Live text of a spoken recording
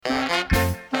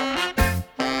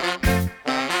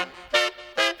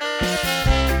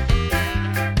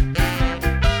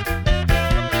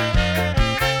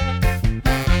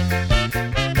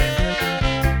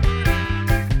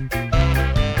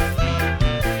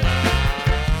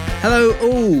Hello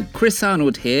all, Chris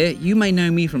Arnold here. You may know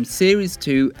me from Series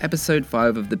 2, Episode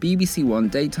 5 of the BBC One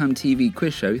daytime TV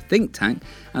quiz show Think Tank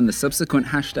and the subsequent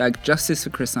hashtag Justice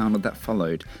for Chris Arnold that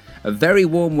followed. A very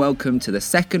warm welcome to the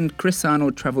second Chris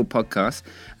Arnold travel podcast,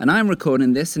 and I'm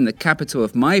recording this in the capital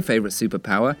of my favourite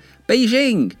superpower,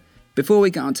 Beijing. Before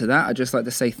we get on to that, I'd just like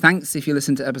to say thanks if you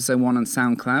listened to Episode 1 on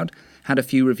SoundCloud. Had a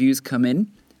few reviews come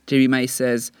in. Jimmy May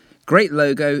says, great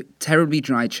logo, terribly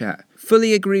dry chat.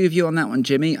 Fully agree with you on that one,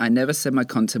 Jimmy. I never said my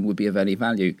content would be of any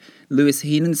value. Lewis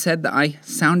Heenan said that I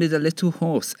sounded a little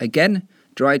hoarse. Again,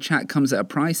 dry chat comes at a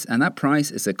price, and that price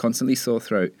is a constantly sore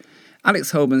throat. Alex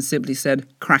Holman simply said,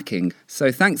 cracking.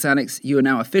 So thanks, Alex. You are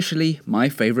now officially my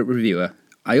favourite reviewer.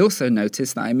 I also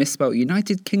noticed that I misspelled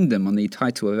United Kingdom on the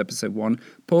title of Episode 1.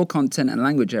 Poor content and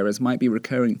language errors might be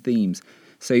recurring themes.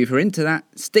 So if you're into that,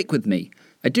 stick with me.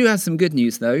 I do have some good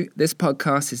news though. This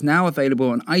podcast is now available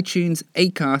on iTunes,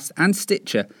 Acast and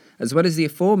Stitcher, as well as the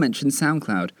aforementioned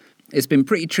SoundCloud. It's been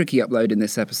pretty tricky uploading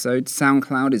this episode.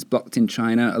 SoundCloud is blocked in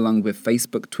China along with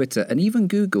Facebook, Twitter and even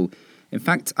Google. In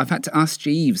fact, I've had to ask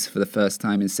Jeeves for the first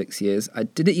time in 6 years. I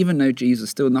didn't even know Jeeves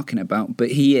was still knocking about, but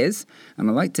he is, and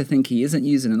I like to think he isn't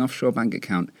using an offshore bank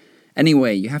account.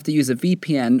 Anyway, you have to use a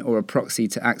VPN or a proxy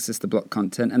to access the blocked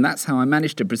content, and that's how I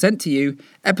managed to present to you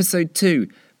Episode 2,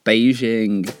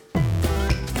 Beijing.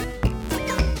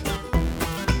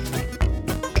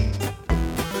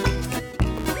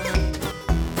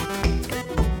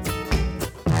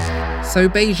 So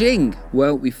Beijing,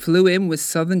 well, we flew in with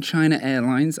Southern China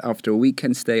Airlines after a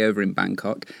weekend stay over in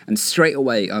Bangkok, and straight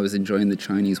away I was enjoying the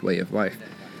Chinese way of life.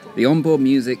 The onboard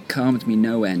music calmed me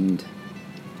no end.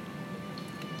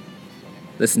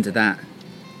 Listen to that.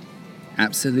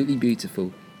 Absolutely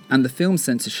beautiful. And the film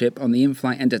censorship on the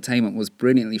in-flight entertainment was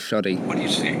brilliantly shoddy. What do you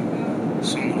see?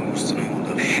 Someone wants to know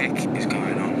what the heck is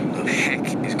going on. The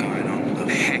heck is going on.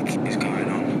 The heck is going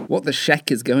on. What the sheck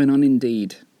is going on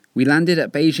indeed. We landed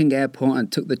at Beijing Airport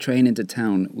and took the train into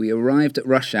town. We arrived at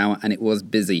rush hour and it was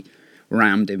busy.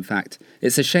 Rammed, in fact.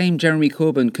 It's a shame Jeremy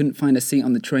Corbyn couldn't find a seat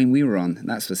on the train we were on,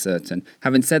 that's for certain.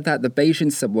 Having said that, the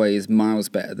Beijing subway is miles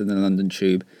better than the London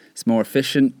Tube. It's more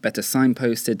efficient, better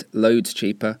signposted, loads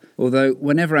cheaper. Although,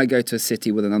 whenever I go to a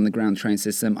city with an underground train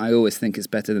system, I always think it's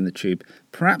better than the Tube.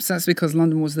 Perhaps that's because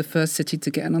London was the first city to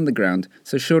get an underground.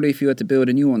 So surely if you were to build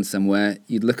a new one somewhere,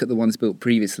 you'd look at the ones built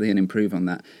previously and improve on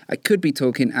that. I could be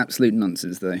talking absolute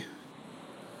nonsense though.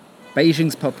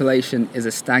 Beijing's population is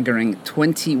a staggering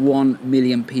 21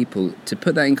 million people. To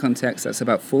put that in context, that's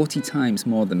about 40 times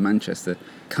more than Manchester.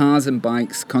 Cars and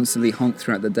bikes constantly honk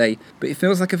throughout the day, but it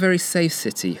feels like a very safe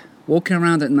city. Walking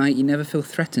around at night, you never feel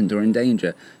threatened or in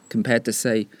danger, compared to,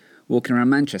 say, walking around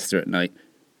Manchester at night.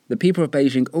 The people of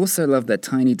Beijing also love their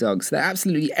tiny dogs. They're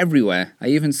absolutely everywhere. I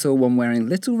even saw one wearing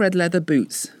little red leather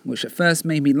boots, which at first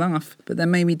made me laugh, but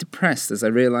then made me depressed as I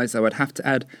realised I would have to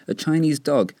add a Chinese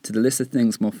dog to the list of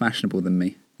things more fashionable than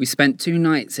me. We spent 2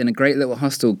 nights in a great little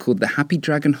hostel called the Happy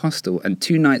Dragon Hostel and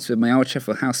 2 nights with my old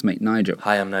Sheffield housemate Nigel.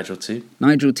 Hi, I'm Nigel too.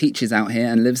 Nigel teaches out here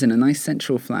and lives in a nice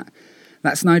central flat.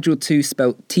 That's Nigel 2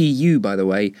 spelt T-U, by the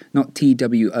way, not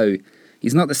T-W-O.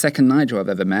 He's not the second Nigel I've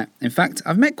ever met. In fact,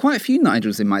 I've met quite a few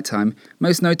Nigels in my time,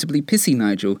 most notably Pissy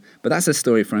Nigel, but that's a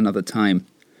story for another time.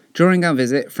 During our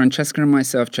visit, Francesca and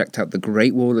myself checked out the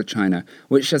Great Wall of China,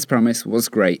 which, as promised, was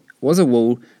great, was a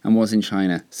wall, and was in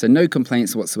China. So no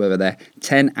complaints whatsoever there,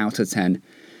 10 out of 10.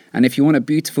 And if you want a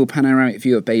beautiful panoramic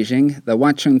view of Beijing, the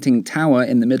Wachongting Tower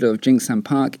in the middle of Jingsan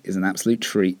Park is an absolute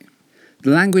treat. The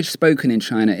language spoken in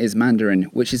China is Mandarin,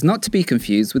 which is not to be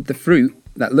confused with the fruit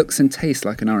that looks and tastes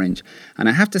like an orange. And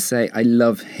I have to say, I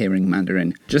love hearing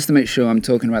Mandarin. Just to make sure I'm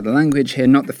talking about the language here,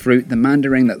 not the fruit, the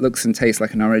Mandarin that looks and tastes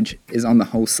like an orange is on the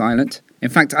whole silent. In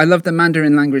fact, I love the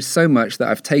Mandarin language so much that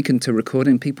I've taken to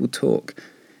recording people talk.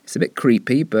 It's a bit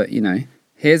creepy, but you know.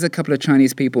 Here's a couple of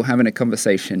Chinese people having a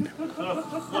conversation.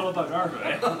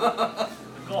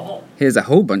 Here's a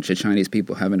whole bunch of Chinese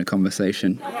people having a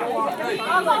conversation.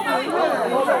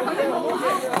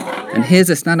 And here's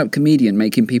a stand-up comedian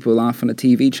making people laugh on a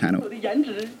TV channel.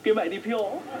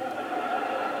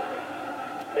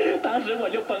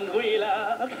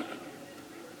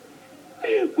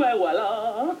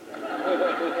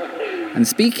 And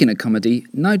speaking of comedy,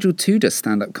 Nigel too does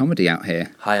stand-up comedy out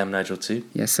here. Hi, I'm Nigel too.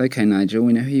 Yes, okay, Nigel,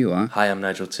 we know who you are. Hi, I'm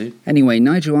Nigel too. Anyway,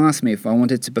 Nigel asked me if I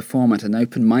wanted to perform at an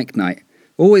open mic night.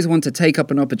 Always want to take up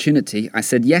an opportunity, I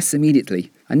said yes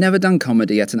immediately. I'd never done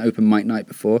comedy at an open mic night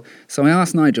before, so I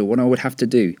asked Nigel what I would have to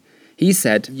do. He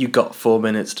said, You got 4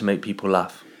 minutes to make people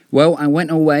laugh. Well, I went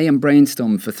away and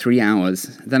brainstormed for 3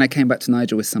 hours. Then I came back to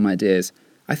Nigel with some ideas.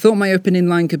 I thought my opening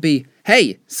line could be,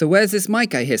 Hey, so where's this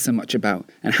mic I hear so much about?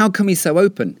 And how come he's so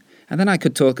open? And then I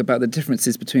could talk about the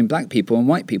differences between black people and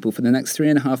white people for the next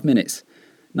 3.5 minutes.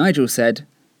 Nigel said,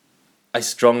 I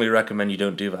strongly recommend you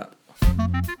don't do that.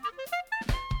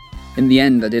 In the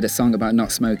end, I did a song about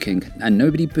not smoking, and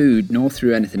nobody booed nor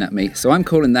threw anything at me, so I'm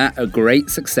calling that a great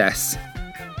success.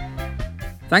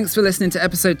 Thanks for listening to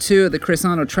episode 2 of the Chris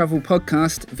Arnold Travel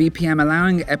Podcast. VPM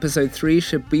allowing, episode 3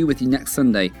 should be with you next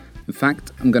Sunday. In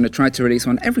fact, I'm going to try to release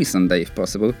one every Sunday if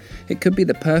possible. It could be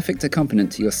the perfect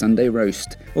accompaniment to your Sunday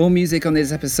roast. All music on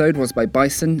this episode was by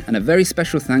Bison, and a very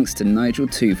special thanks to Nigel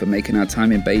too for making our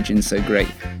time in Beijing so great.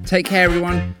 Take care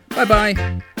everyone. Bye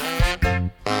bye.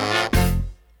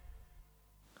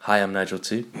 Hi, I'm Nigel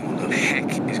too. What the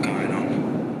heck